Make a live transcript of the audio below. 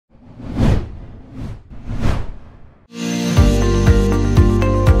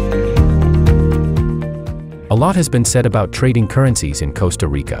A lot has been said about trading currencies in Costa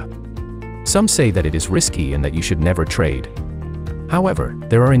Rica. Some say that it is risky and that you should never trade. However,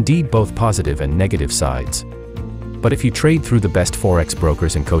 there are indeed both positive and negative sides. But if you trade through the best Forex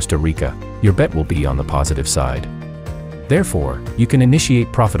brokers in Costa Rica, your bet will be on the positive side. Therefore, you can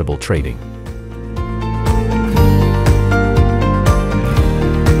initiate profitable trading.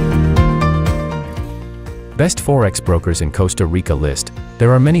 Best Forex brokers in Costa Rica list. There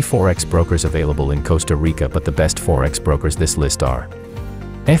are many Forex brokers available in Costa Rica, but the best Forex brokers this list are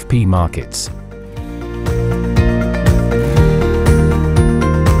FP Markets,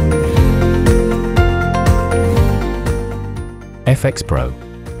 FX Pro,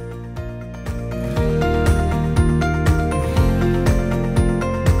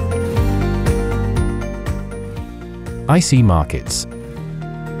 IC Markets,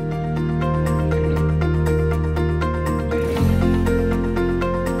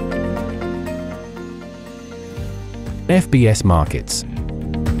 FBS Markets,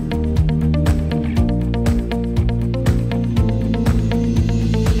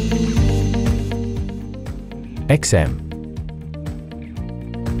 XM,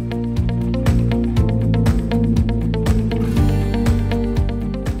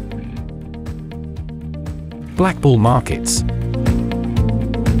 Black Bull Markets,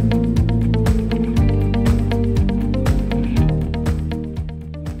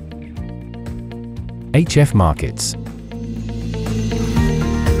 HF Markets,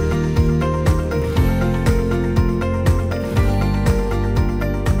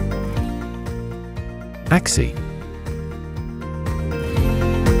 AXI,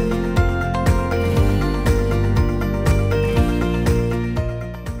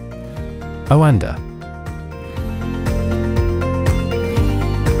 Oanda,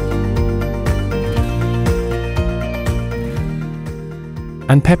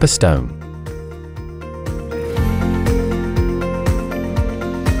 and Pepperstone.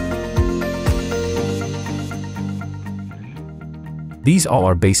 These all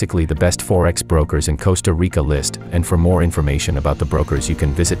are basically the best Forex brokers in Costa Rica list, and for more information about the brokers you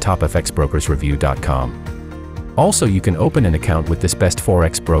can visit topfxbrokersreview.com. Also, you can open an account with this best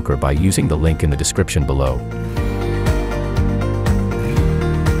Forex broker by using the link in the description below.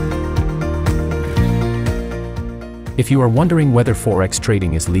 If you are wondering whether Forex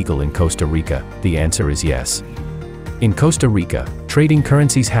trading is legal in Costa Rica, the answer is yes. In Costa Rica, trading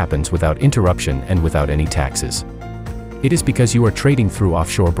currencies happens without interruption and without any taxes. It is because you are trading through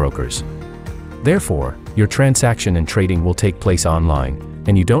offshore brokers. Therefore, your transaction and trading will take place online,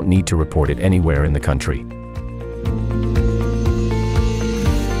 and you don't need to report it anywhere in the country.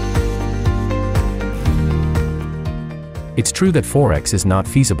 It's true that Forex is not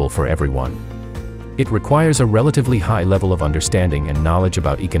feasible for everyone. It requires a relatively high level of understanding and knowledge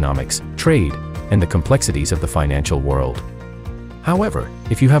about economics, trade, and the complexities of the financial world. However,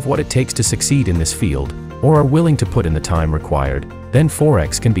 if you have what it takes to succeed in this field, or are willing to put in the time required, then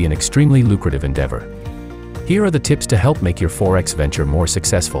Forex can be an extremely lucrative endeavor. Here are the tips to help make your Forex venture more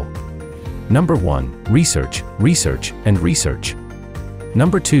successful. Number 1. Research, research, and research.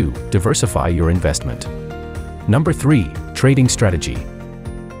 Number 2. Diversify your investment. Number 3. Trading strategy.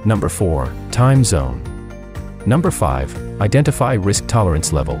 Number 4. Time zone. Number 5. Identify risk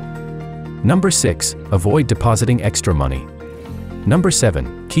tolerance level. Number 6. Avoid depositing extra money. Number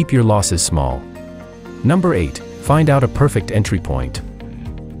 7. Keep your losses small. Number 8. Find out a perfect entry point.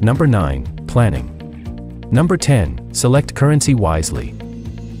 Number 9. Planning. Number 10. Select currency wisely.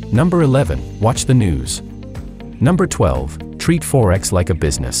 Number 11. Watch the news. Number 12. Treat Forex like a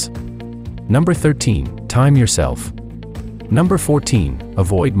business. Number 13. Time yourself. Number 14.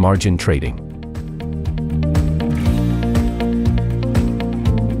 Avoid margin trading.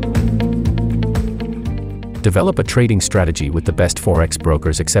 Develop a trading strategy with the best Forex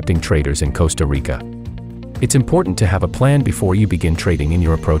brokers accepting traders in Costa Rica. It's important to have a plan before you begin trading in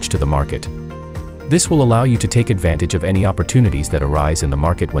your approach to the market. This will allow you to take advantage of any opportunities that arise in the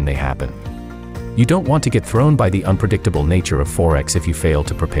market when they happen. You don't want to get thrown by the unpredictable nature of Forex if you fail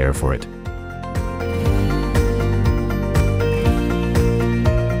to prepare for it.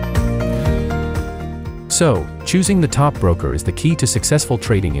 So, choosing the top broker is the key to successful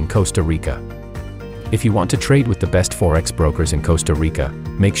trading in Costa Rica. If you want to trade with the best Forex brokers in Costa Rica,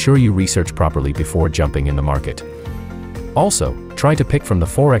 make sure you research properly before jumping in the market. Also, try to pick from the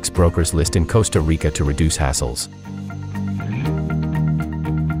Forex brokers list in Costa Rica to reduce hassles.